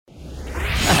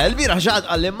Il-bira ġad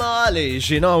għalli malix,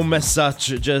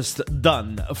 messaċ just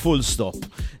done, full stop.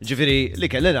 Ġifiri, li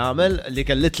kelli namel, li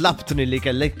kelli tlabtni li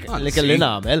kelli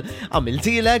namel,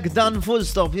 għamiltilek done full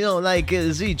stop, like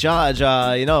ziċ ħaġa,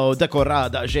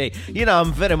 dekorada xej.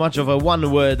 I'm very much of a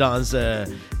one-word answer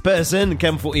person,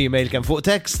 kem fuq email, kem fuq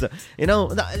text,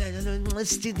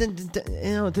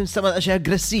 tinstama xej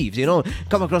aggressiv,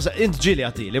 come across, int ġili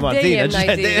għati, li Martina,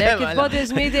 it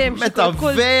bothers me dejjem. Meta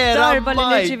vera. Darba li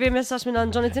nirċivi messaġġ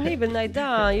minn Jonathan Abel ngħid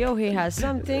he has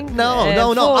something. No,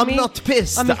 I'm not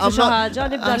pissed.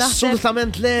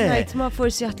 Assolutament le. Ngħid ma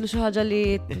forsi jaħtlu xi ħaġa li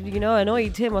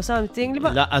annoyed him or something.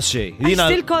 Laqqas xejn. I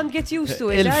still can't get used to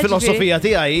it. Il-filosofija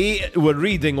tiegħi we're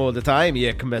reading all the time,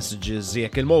 jekk messages,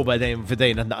 jekk il-mobile dejjem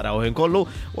f'idejna naqraw kollu,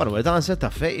 wara wara dan se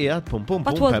ta' fejqiegħed pum pum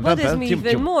pum. But what bothers me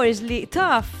even more is li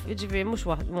taf, ġifieri mhux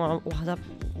waħda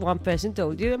one person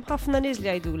told you, ħafna nies li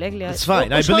jgħidulek li It's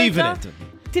fine, I believe in it.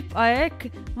 Tibqa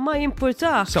hekk ma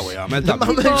jimpurtax. Sawi għamel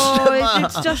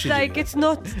It's just like it's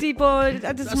not tipo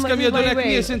Skam jgħidulek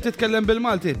nies inti tkellem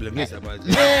bil-Malti bl-nies.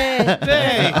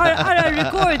 Ara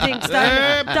recordings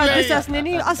ta' 9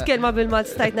 snin askel ma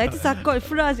bil-Malti stajt ngħid issa kol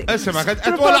frażi. Isma' qed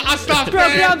wara qastab.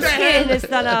 Program sħin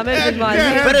nista' nagħmel bil-Malti.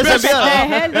 Per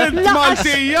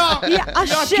Maltija.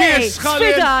 Għaxxej,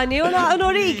 sfidani, u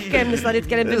norik kemm nista'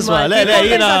 nitkellem bil-Malti.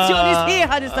 Konversazzjoni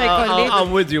sħiħa nista' jkolli.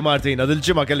 I'm with you, Martina.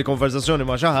 Dil-ġimgħa kelli konversazzjoni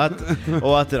ma' xaħat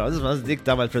u għattina, dik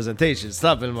tamal presentation,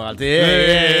 stab il-Malti.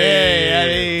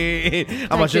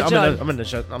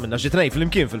 Għamilna xi tnej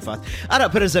fil-imkien fil-fat. Ara,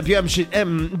 per eżempju,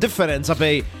 hemm differenza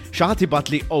bej xaħat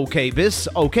jibat li ok biss,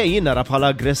 ok jinnara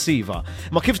bħala aggressiva.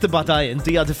 Ma kif tibata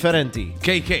inti hija differenti.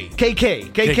 KK, I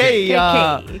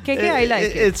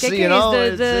like it. KK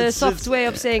is the soft way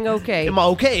of saying okay. Ma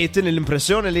ok, tini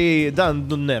l-impressjoni li dan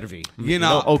dun nervi.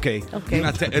 Jina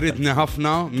teqridni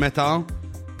ħafna meta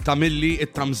tamilli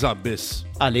it-thumbs up biss.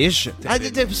 Għalix?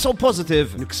 So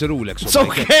positive. Niksirulek. It's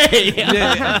okay.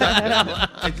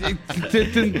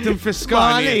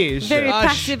 Tinfiskali. Very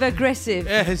passive aggressive.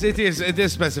 It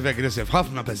is passive aggressive.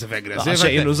 ħafna passive aggressive.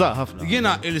 Xejn uża ħafna.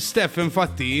 Jiena il-Steph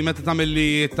infatti meta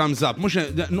tamilli thumbs up,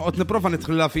 mhux noqgħod nipprova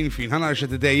nidħilha fin ħana għax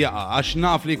tidejjaqa għax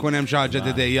naf li jkun hemm xi ħaġa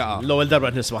tidejjaqa. L-ewwel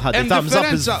darba nisma' ħadd thumbs up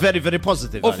is very very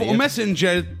positive. U fuq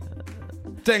Messenger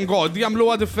thank God,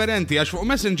 jamluwa differenti, għax fuq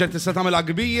Messenger tista' tagħmilha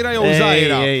kbira jew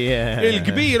żgħira.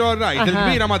 Il-kbira alright,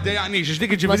 il-kbira ma ddejjaqniex,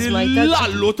 dik ġifieri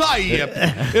l-allu tajjeb.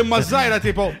 Imma żgħira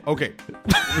tipo, okay.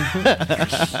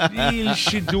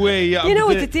 Il-xi dwejja. You know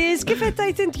what it is? Kif qed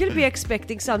tgħid you'll be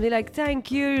expecting something like thank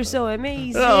you, you're so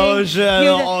amazing.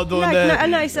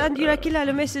 And I said you're like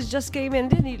a message just came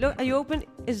in, then you open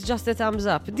it's just a thumbs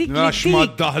up. Dik ma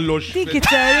daħlux. Dik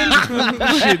it-terril.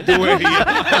 Xi dwejja.